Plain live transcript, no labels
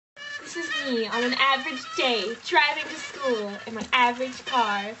This is me on an average day, driving to school in my average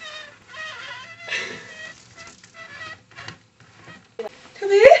car. To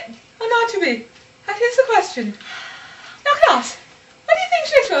be or not to be? That is the question. Now, class, what do you think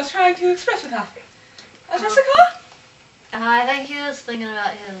Shakespeare was trying to express with that? Jessica? I think he was thinking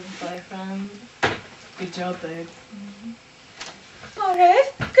about his boyfriend. Good job, babe.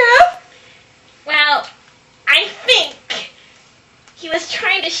 Alright, girl? Well, I think he was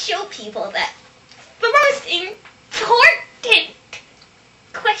trying to show people that the most important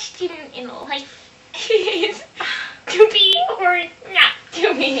question in life is to be or not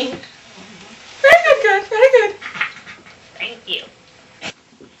to be. Very good, girl, very good. Thank you.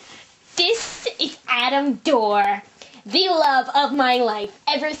 This is Adam Dorr, the love of my life.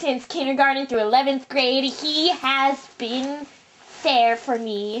 Ever since kindergarten through 11th grade, he has been there for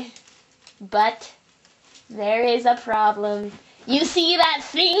me. But there is a problem. You see that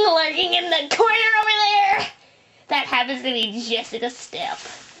thing lurking in the corner over there? That happens to be Jessica Step.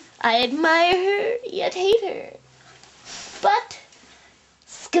 I admire her, yet hate her. But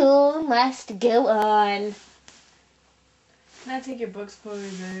school must go on. Can I take your books for me,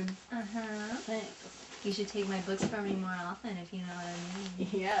 babe? Thanks. You should take my books from me more often, if you know what I mean.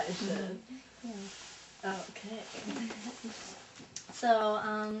 Yeah, I should. Yeah. Okay. So,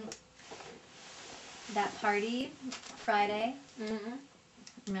 that party, Friday,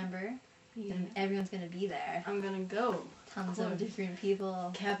 remember? Yeah. And everyone's gonna be there. I'm gonna go. Tons of different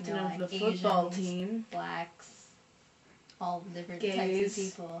people. Captain you know, of the like football Asians, team. Blacks, all different types Gays. of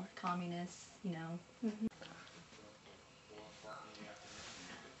people. Communists, you know.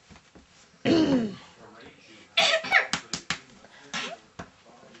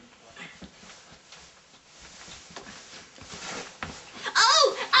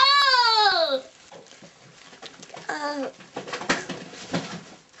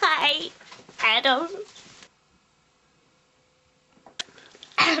 Hi, Adam.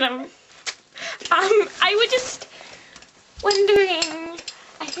 Adam. I was just wondering,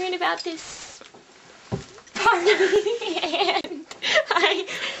 I heard about this party and I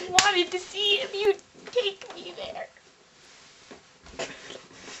wanted to see if you'd take me there.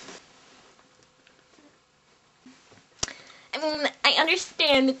 I mean, I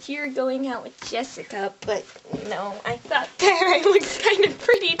understand that you're going out with Jessica, but no, I thought that I looked kind of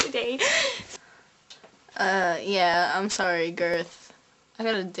pretty today. Yeah, I'm sorry, Girth. I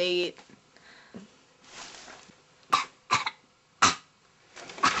got a date.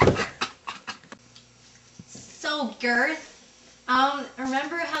 So, Girth,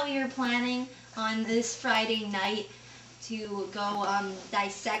 remember how we were planning on this Friday night to go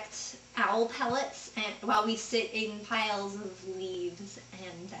dissect owl pellets and while we sit in piles of leaves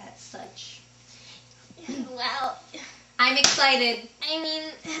and such? Well, I'm excited. I mean,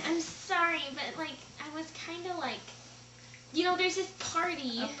 I'm sorry, but like, I was kind of like, you know, there's this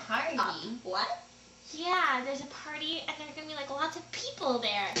party. Party? What? Yeah, there's a party, and there's gonna be like lots of people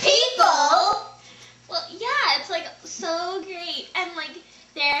there. People? Well, yeah, it's like so great, and like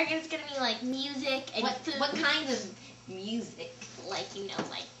there's gonna be like music and food. What kind of music? Like, you know,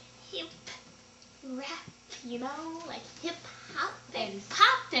 like hip rap, you know, like hip hop and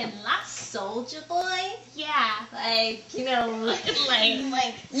pop and lots. Soulja Boy? Yeah, Like, you know, like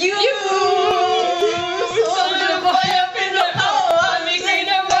you Soulja Boy up in the hole, I'm making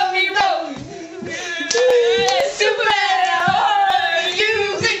a bumpy road. Superman,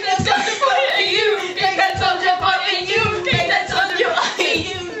 you think that's Soulja Boy, you think that's Soulja Boy, and you think that's Soulja Boy,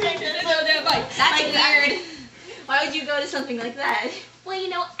 you think that's Soulja Boy. That's weird. Why would you go to something like that? well, you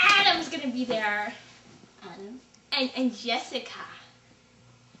know, Adam's gonna be there, Adam? and Jessica.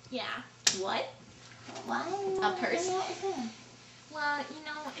 Yeah. What? Why? A person? Well, you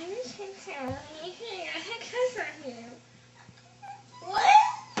know, ever since what?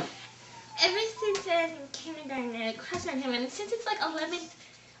 Ever since I was in kindergarten, I had a crush on him, and since it's like 11th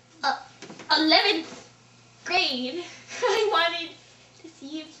grade, I wanted to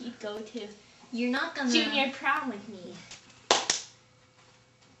see if he'd go to You're not gonna... junior prom with me.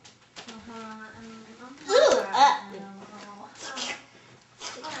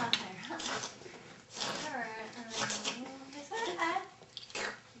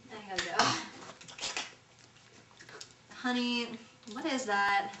 Honey, what is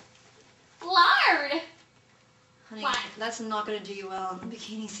that? Lard! Honey, What? that's not gonna do you well in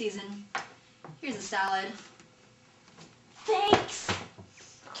bikini season. Here's a salad. Thanks.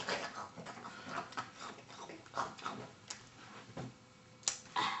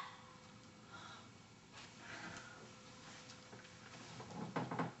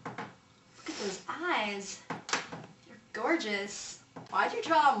 Look at those eyes. You're gorgeous. Why'd you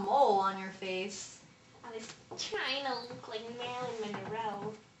draw a mole on your face? I was trying to look like Marilyn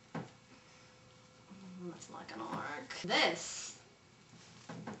Monroe. That's not gonna work. This.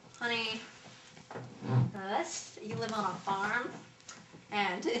 Honey. This, you live on a farm.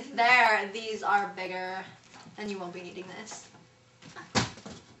 And there, these are bigger. And you won't be needing this.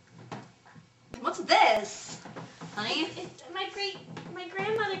 What's this? Honey? My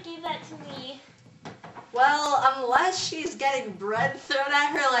grandmother gave that to me. Well, unless she's getting bread thrown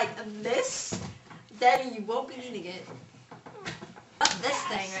at her like this, then you won't be needing it. What's this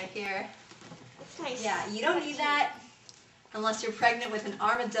thing right here? It's nice. Yeah, you don't need that unless you're pregnant with an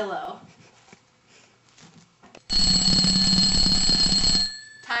armadillo.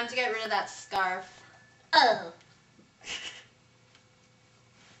 Time to get rid of that scarf. Oh.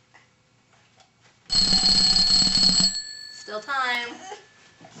 Still time.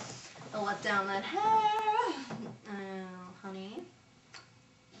 I'll let down that hair. Oh, honey.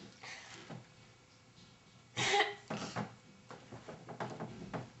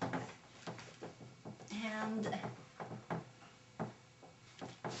 And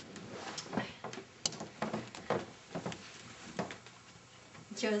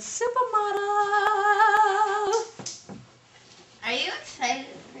just supermodel. Are you excited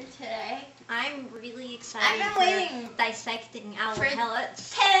for today? I'm really excited. I've been for waiting dissecting owl for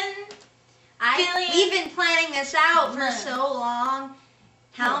pellets. 10 billion We've been planning this out for months. so long.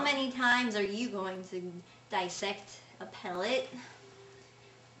 How many times are you going to dissect a pellet?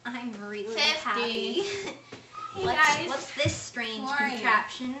 I'm really 50. happy. Hey guys. What's this strange Who are you?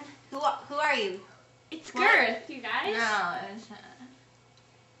 contraption? Who are you? It's What? Girth, you guys. No, it's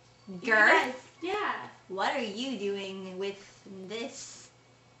You Girth? guys, yeah. What are you doing with this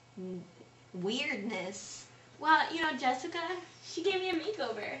weirdness? Well, you know, Jessica, she gave me a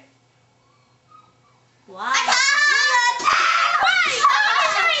makeover. Why?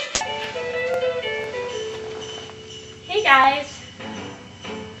 Hey guys.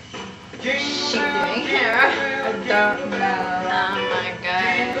 What's she doing here? I don't know. Oh my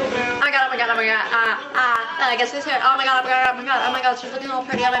god. Oh my god, oh my god, oh my god. I guess who's here? Oh my god, oh my god, oh my god, oh my god, she's looking all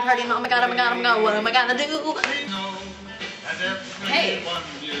pretty at my party. Oh my god, oh my god, oh my god, what am I gonna do? Hey,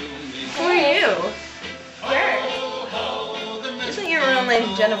 who are you? Girth. Isn't your real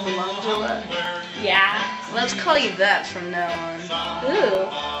name Jennifer Angela? Yeah. Let's call you that from now on. Ooh.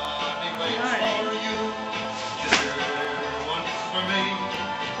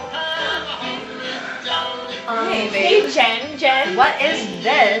 Alright. Hey, babe. Hey, Jen. What is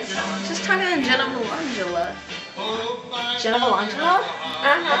this? Just talking to Jennifer Angela. Jennifer Angela?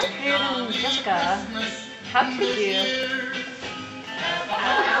 Uh-huh. Prettier than Jessica. How could you?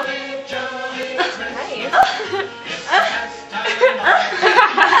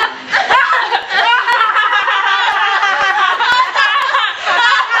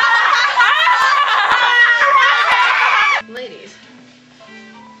 Ladies,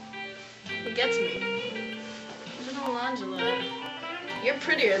 it gets me. Jennifer Angela, you're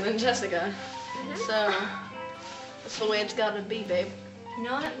prettier than Jessica. So, that's the way it's gotta be, babe. You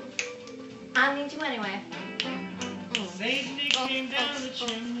know what? I need you anyway. Safety came down the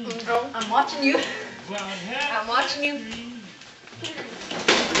chimney. Oh, I'm watching you. I'm watching you. Pretty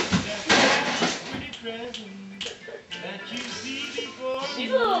present that you see before She's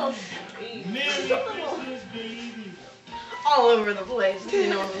you. a little Merry Christmas, baby. All over the place, you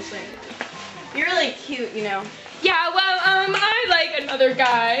know what I'm saying? You're really cute, you know. Yeah, well, I like another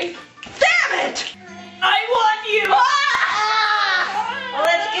guy. Damn it! I want you! Well,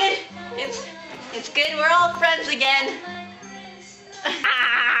 that's good. It's good. We're all friends again.